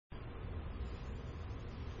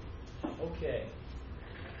Okay.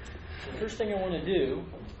 The first thing I want to do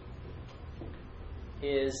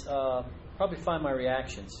is probably find my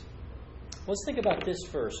reactions. Let's think about this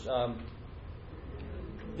first.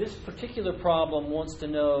 This particular problem wants to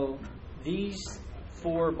know these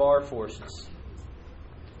 4 bar forces.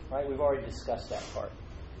 Right? We've already discussed that part.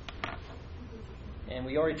 And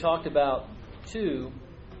we already talked about 2,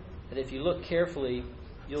 that if you look carefully,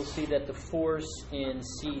 you'll see that the force in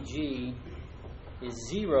CG is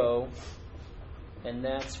 0, and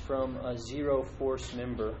that's from a 0 force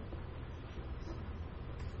member.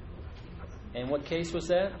 And what case was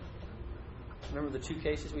that? Remember the 2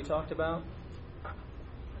 cases we talked about?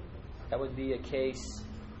 That would be a case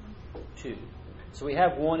 2. So we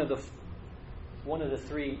have one of the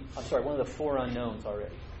 4 unknowns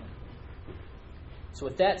already. So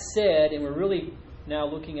with that said, and we're really now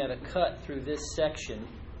looking at a cut through this section,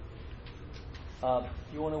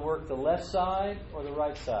 you want to work the left side or the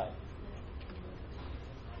right side?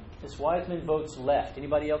 Miss Wiseman votes left.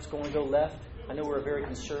 Anybody else going to go left? I know we're a very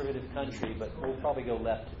conservative country, but we'll probably go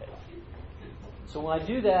left today. So when I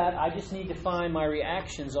do that, I just need to find my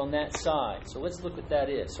reactions on that side. So let's look what that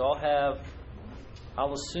is. So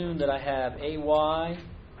I'll assume that I have AY,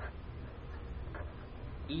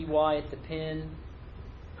 EY at the pin,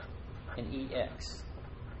 and EX.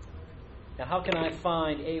 Now how can I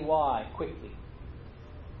find AY quickly?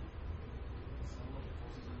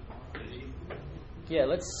 Yeah,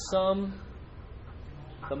 let's sum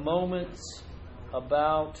the moments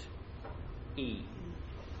about E.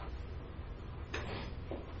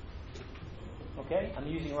 Okay? I'm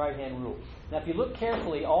using right-hand rule. Now if you look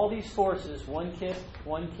carefully, all these forces, 1 kip,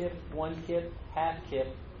 1 kip, 1 kip, half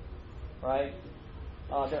kip, right?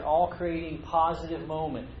 They're all creating positive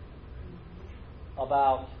moment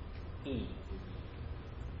about E.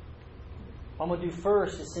 What I'm going to do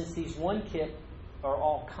first is, since these 1 kip are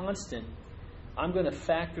all constant, I'm going to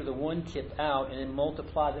factor the 1 kip out and then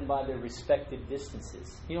multiply them by their respective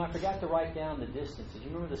distances. You know, I forgot to write down the distances. You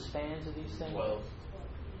remember the spans of these things? 12.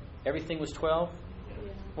 Everything was 12?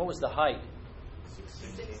 Yeah. What was the height?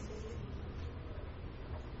 16.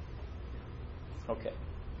 Okay.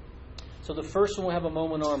 So the first one will have a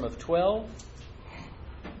moment arm of 12.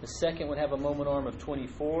 The second would have a moment arm of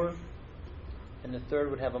 24. And the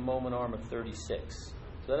third would have a moment arm of 36.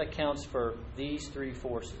 So that accounts for these 3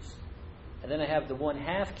 forces. And then I have the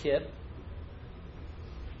 1/2 kip.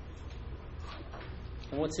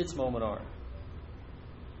 And what's its moment arm?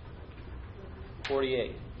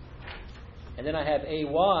 48. And then I have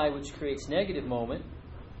AY, which creates negative moment,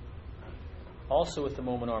 also with the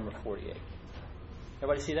moment arm of 48.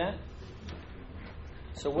 Everybody see that?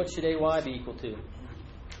 So what should AY be equal to?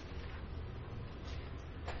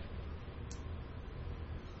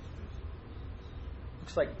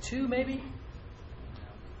 Looks like 2, maybe?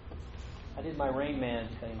 I did my Rain Man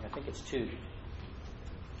thing. I think it's 2.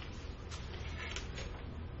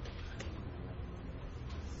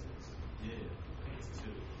 Yeah, I think it's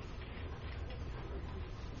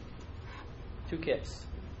 2. 2 kips.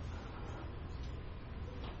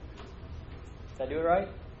 Did I do it right?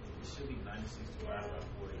 It should be 96 divided by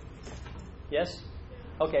 40. Yes?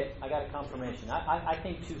 Okay, I got a confirmation. I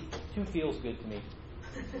think 2 feels good to me.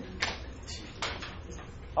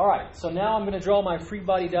 All right, so now I'm going to draw my free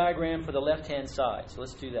body diagram for the left-hand side. So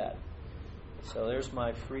let's do that. So there's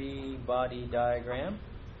my free body diagram.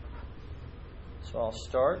 So I'll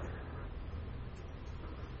start.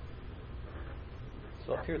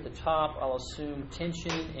 So up here at the top, I'll assume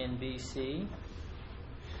tension in BC.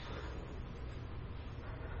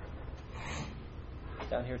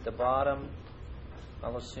 Down here at the bottom,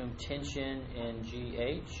 I'll assume tension in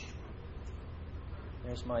GH.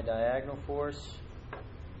 There's my diagonal force.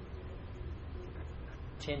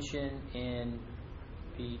 Tension in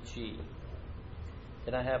BG.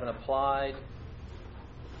 Then I have an applied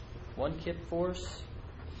 1 kip force,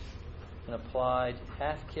 an applied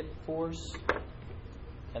half kip force,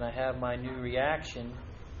 and I have my new reaction,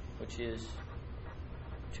 which is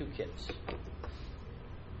 2 kips.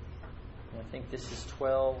 And I think this is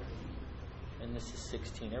 12 and this is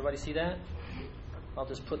 16. Everybody see that? I'll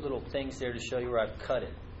just put little things there to show you where I've cut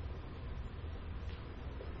it.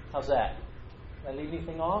 How's that? Did I leave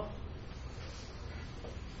anything off?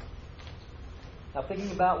 Now,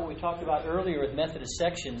 thinking about what we talked about earlier with method of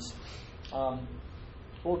sections, what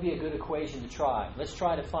would be a good equation to try? Let's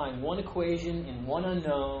try to find one equation in one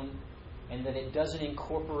unknown and that it doesn't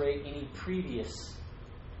incorporate any previous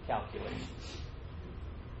calculations.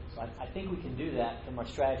 So I think we can do that from our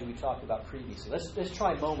strategy we talked about previously. Let's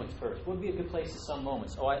try moments first. What would be a good place to sum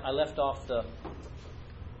moments? Oh, I left off the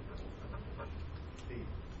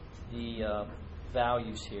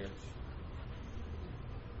values here.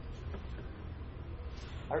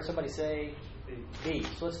 I heard somebody say B.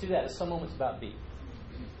 So let's do that. Let's sum moments about B.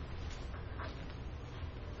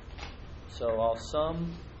 So I'll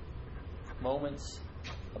sum moments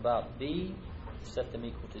about B, set them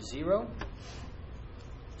equal to 0.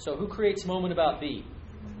 So who creates moment about B?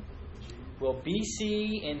 Well,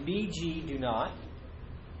 BC and BG do not.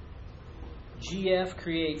 GF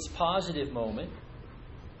creates positive moment.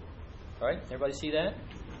 All right, everybody see that?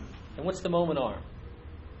 And what's the moment arm?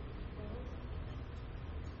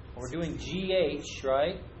 We're doing GH,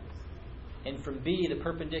 right? And from B, the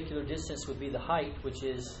perpendicular distance would be the height, which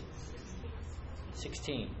is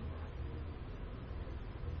 16.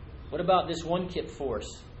 What about this one kip force?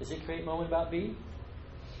 Does it create moment about B?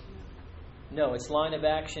 No, its line of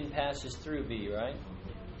action passes through B, right?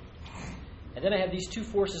 And then I have these two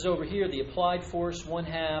forces over here, the applied force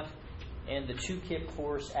 1/2 and the 2 kip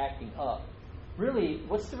force acting up. Really,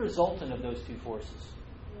 what's the resultant of those two forces?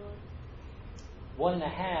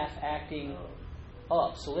 1.5 acting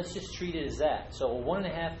up. So let's just treat it as that. So a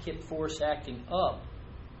 1.5 kip force acting up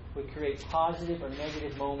would create positive or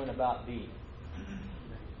negative moment about B.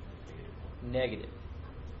 Negative.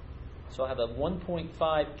 So I have a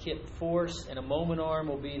 1.5 kip force, and a moment arm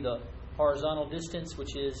will be the horizontal distance,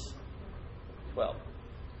 which is 12.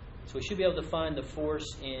 So we should be able to find the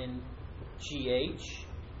force in GH.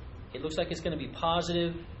 It looks like it's going to be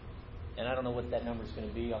positive, and I don't know what that number is going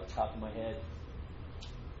to be off the top of my head.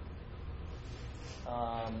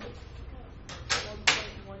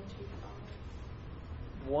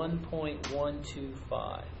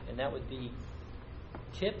 1.125, and that would be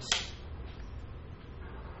kips,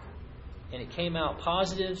 and it came out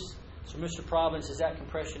positives. So Mr. Providence, is that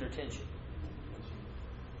compression or tension?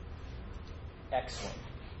 Excellent.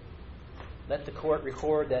 Let the court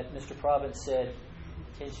record that Mr. Providence said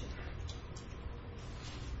tension.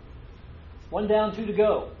 1 down, 2 to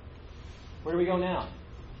go. Where do we go now?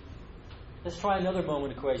 Let's try another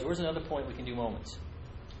moment equation. Where's another point we can do moments?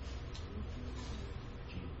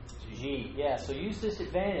 G. Yeah, so use this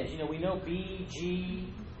advantage. You know, we know B,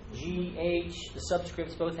 G, G, H. The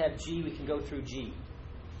subscripts both have G. We can go through G.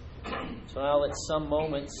 So now let's sum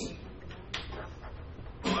moments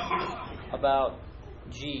about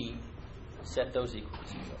G. Set those equal to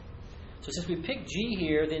 0. So since we picked G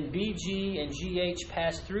here, then BG and GH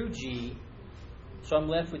pass through G. So I'm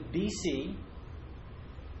left with BC,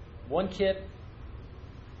 1 kip,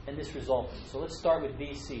 and this resultant. So let's start with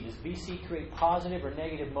BC. Does BC create positive or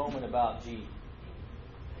negative moment about G?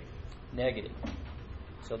 Negative.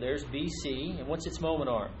 So there's BC, and what's its moment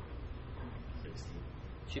arm? 16.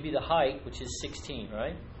 Should be the height, which is 16,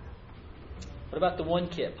 right? What about the 1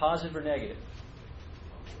 kip? Positive or negative?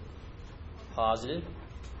 Positive.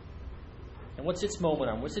 And what's its moment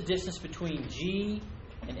arm? What's the distance between G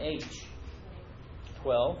and H?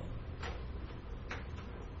 12.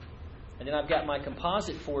 And then I've got my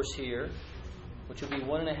composite force here, which will be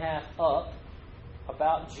 1.5 up.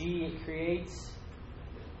 About G, it creates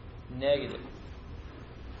negative.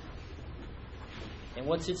 And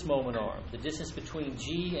what's its moment arm? The distance between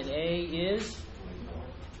G and A is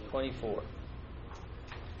 24.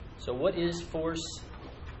 So what is force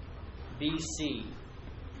BC?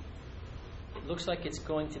 It looks like it's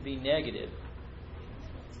going to be negative.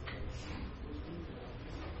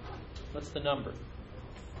 What's the number?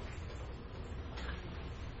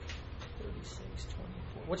 36,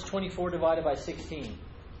 24. What's 24 divided by 16?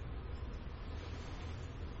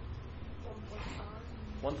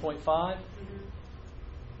 1.5?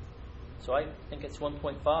 So I think it's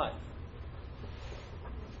 1.5.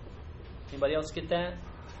 Anybody else get that?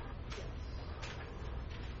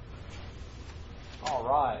 All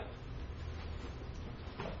right.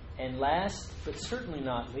 And last, but certainly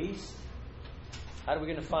not least, how are we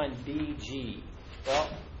going to find BG? Well,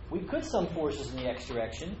 we could sum forces in the x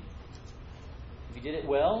direction. If you did it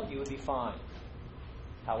well, you would be fine.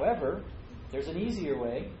 However, there's an easier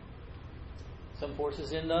way. Sum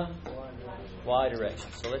forces in the y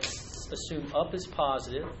direction. So let's assume up is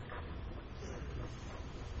positive.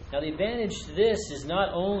 Now the advantage to this is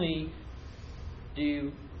not only do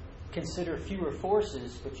you consider fewer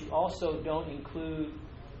forces, but you also don't include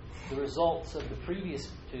the results of the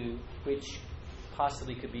previous two, which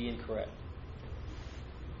possibly could be incorrect.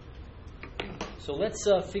 So let's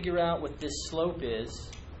figure out what this slope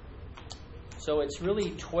is. So it's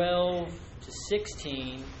really 12 to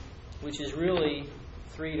 16, which is really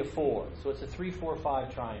 3 to 4. So it's a 3, 4,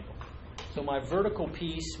 5 triangle. So my vertical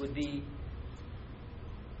piece would be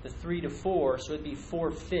the 3 to 4, so it'd be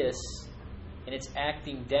 4/5, and it's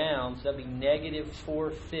acting down, so that'd be negative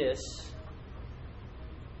 4/5.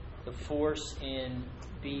 The force in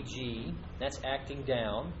BG, that's acting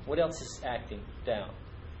down. What else is acting down?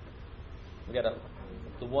 We got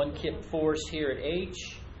the one kip force here at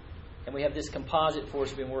H, and we have this composite force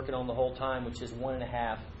we've been working on the whole time, which is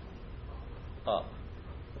 1.5 up.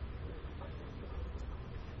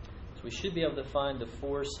 So we should be able to find the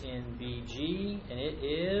force in BG, and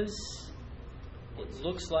it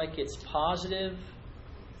looks like it's positive,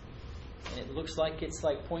 and it looks like it's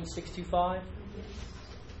like 0.625.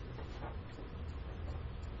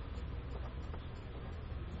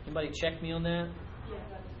 Anybody check me on that?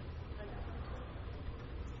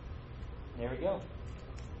 There we go.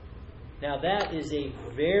 Now that is a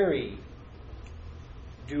very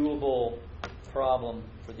doable problem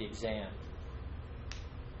for the exam.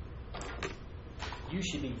 You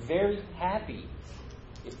should be very happy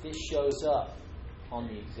if this shows up on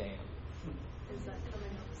the exam.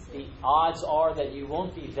 The odds are that you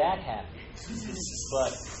won't be that happy,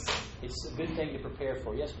 but it's a good thing to prepare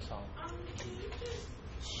for. Yes, Ms. Holland? Can you just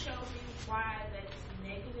show me why that's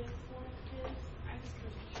negative forces? I'm just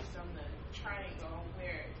confused on the triangle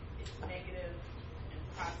where it's negative and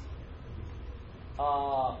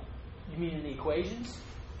positive. You mean in the equations?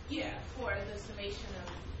 Yeah, for the summation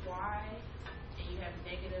of y, and you have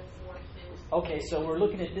negative forces. Okay, so we're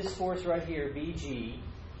looking at this force right here, Vg,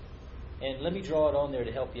 and let me draw it on there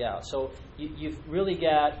to help you out. So you've really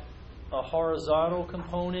got a horizontal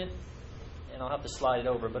component, and I'll have to slide it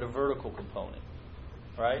over, but a vertical component,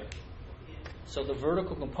 right? Yeah. So the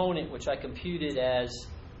vertical component, which I computed as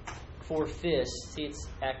 4/5, see it's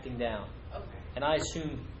acting down. Okay. And I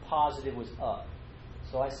assumed positive was up.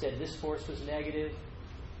 So I said this force was negative,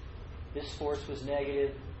 this force was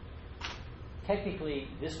negative. Technically,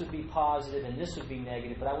 this would be positive and this would be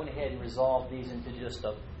negative, but I went ahead and resolved these into just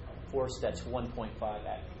a force that's 1.5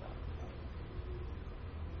 acting up.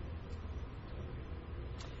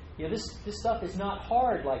 You know, this stuff is not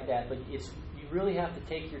hard like that, but you really have to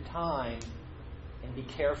take your time and be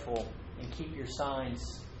careful and keep your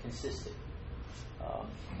signs consistent.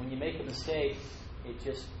 When you make a mistake, it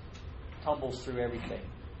just tumbles through everything.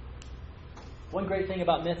 One great thing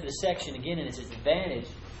about method of section, again, and its advantage,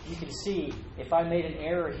 you can see if I made an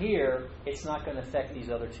error here, it's not going to affect these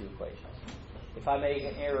other two equations. If I make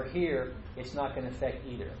an error here, it's not going to affect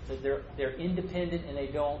either. They're independent and they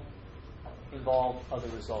don't involve other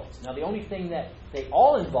results. Now, the only thing that they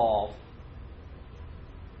all involve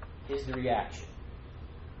is the reaction,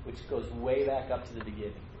 which goes way back up to the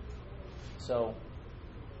beginning. So,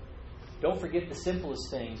 don't forget the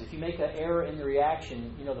simplest things. If you make an error in the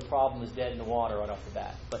reaction, you know the problem is dead in the water right off the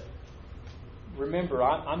bat. But remember,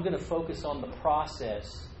 I'm going to focus on the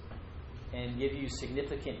process and give you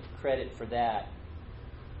significant credit for that.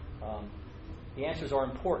 The answers are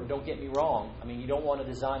important, don't get me wrong. I mean, you don't want to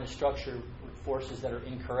design a structure with forces that are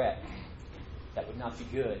incorrect. That would not be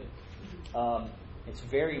good. It's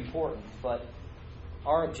very important, but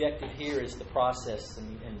our objective here is the process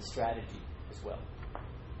and the strategy as well.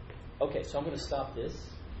 Okay, so I'm going to stop this.